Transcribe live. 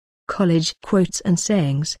College quotes and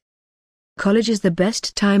sayings. College is the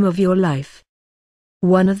best time of your life.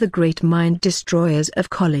 One of the great mind destroyers of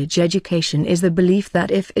college education is the belief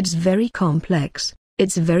that if it's very complex,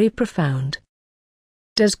 it's very profound.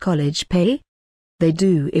 Does college pay? They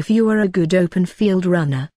do if you are a good open field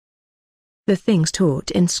runner. The things taught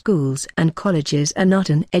in schools and colleges are not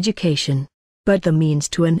an education, but the means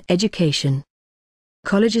to an education.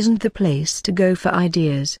 College isn't the place to go for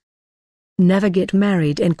ideas. Never get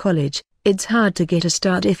married in college. It's hard to get a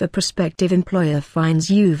start if a prospective employer finds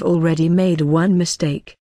you've already made one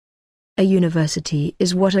mistake. A university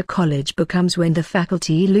is what a college becomes when the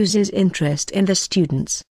faculty loses interest in the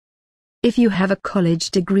students. If you have a college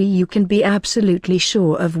degree, you can be absolutely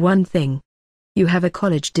sure of one thing. You have a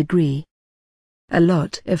college degree. A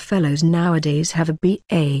lot of fellows nowadays have a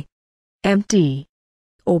BA, MD,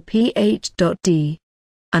 or PhD.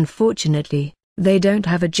 Unfortunately, they don't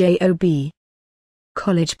have a JOB.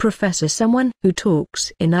 College professor, someone who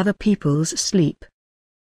talks in other people's sleep.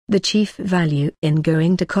 The chief value in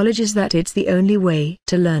going to college is that it's the only way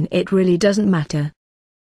to learn. It really doesn't matter.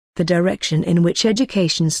 The direction in which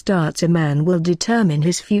education starts a man will determine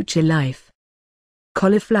his future life.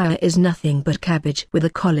 Cauliflower is nothing but cabbage with a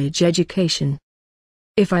college education.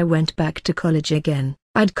 If I went back to college again,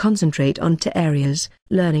 I'd concentrate on two areas: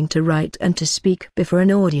 learning to write and to speak before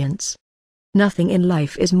an audience. Nothing in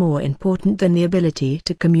life is more important than the ability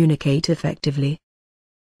to communicate effectively.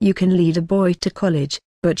 You can lead a boy to college,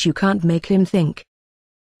 but you can't make him think.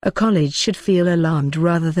 A college should feel alarmed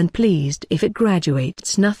rather than pleased if it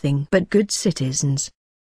graduates nothing but good citizens.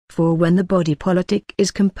 For when the body politic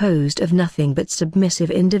is composed of nothing but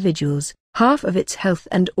submissive individuals, half of its health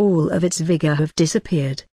and all of its vigor have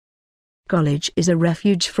disappeared. College is a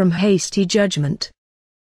refuge from hasty judgment.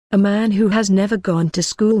 A man who has never gone to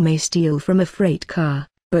school may steal from a freight car,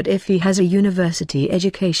 but if he has a university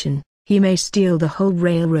education, he may steal the whole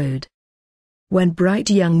railroad. When bright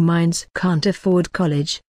young minds can't afford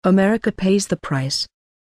college, America pays the price.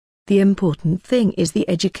 The important thing is the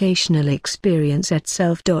educational experience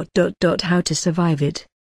itself. How to survive it.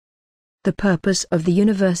 The purpose of the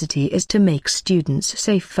university is to make students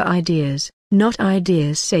safe for ideas, not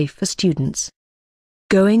ideas safe for students.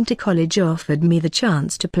 Going to college offered me the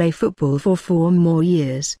chance to play football for 4 more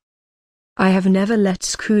years. I have never let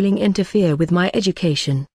schooling interfere with my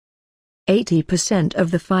education. 80%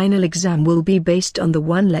 of the final exam will be based on the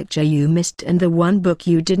one lecture you missed and the one book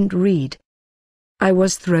you didn't read. I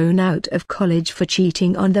was thrown out of college for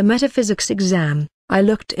cheating on the metaphysics exam. I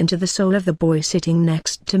looked into the soul of the boy sitting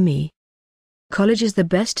next to me. College is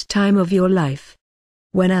the best time of your life.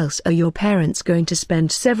 When else are your parents going to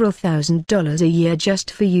spend several $1,000s a year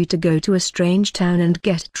just for you to go to a strange town and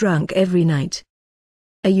get drunk every night?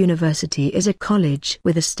 A university is a college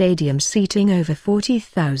with a stadium seating over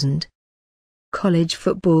 40,000. College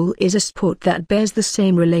football is a sport that bears the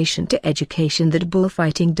same relation to education that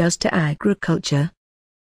bullfighting does to agriculture.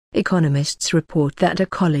 Economists report that a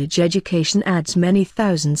college education adds many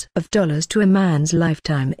thousands of dollars to a man's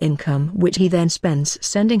lifetime income, which he then spends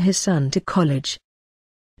sending his son to college.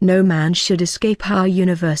 No man should escape our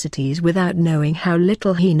universities without knowing how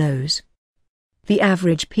little he knows. The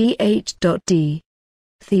average Ph.D.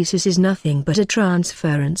 thesis is nothing but a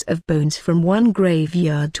transference of bones from one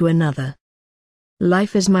graveyard to another.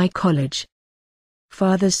 Life is my college.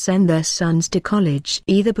 Fathers send their sons to college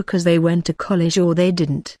either because they went to college or they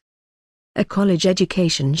didn't. A college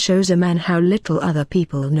education shows a man how little other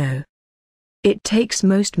people know. It takes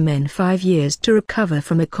most men 5 years to recover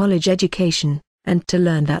from a college education, and to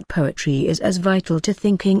learn that poetry is as vital to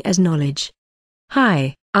thinking as knowledge.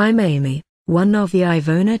 Hi, I'm Amy, one of the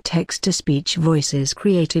IVONA text-to-speech voices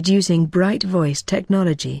created using Bright Voice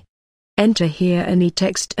technology. Enter here any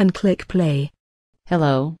text and click play.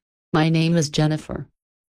 Hello, my name is Jennifer.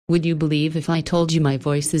 Would you believe if I told you my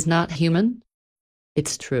voice is not human?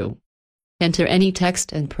 It's true. Enter any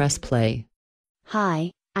text and press play.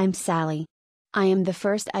 Hi, I'm Salli. I am the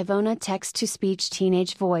first IVONA text-to-speech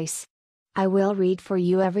teenage voice. I will read for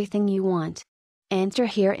you everything you want. Enter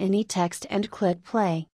here any text and click play.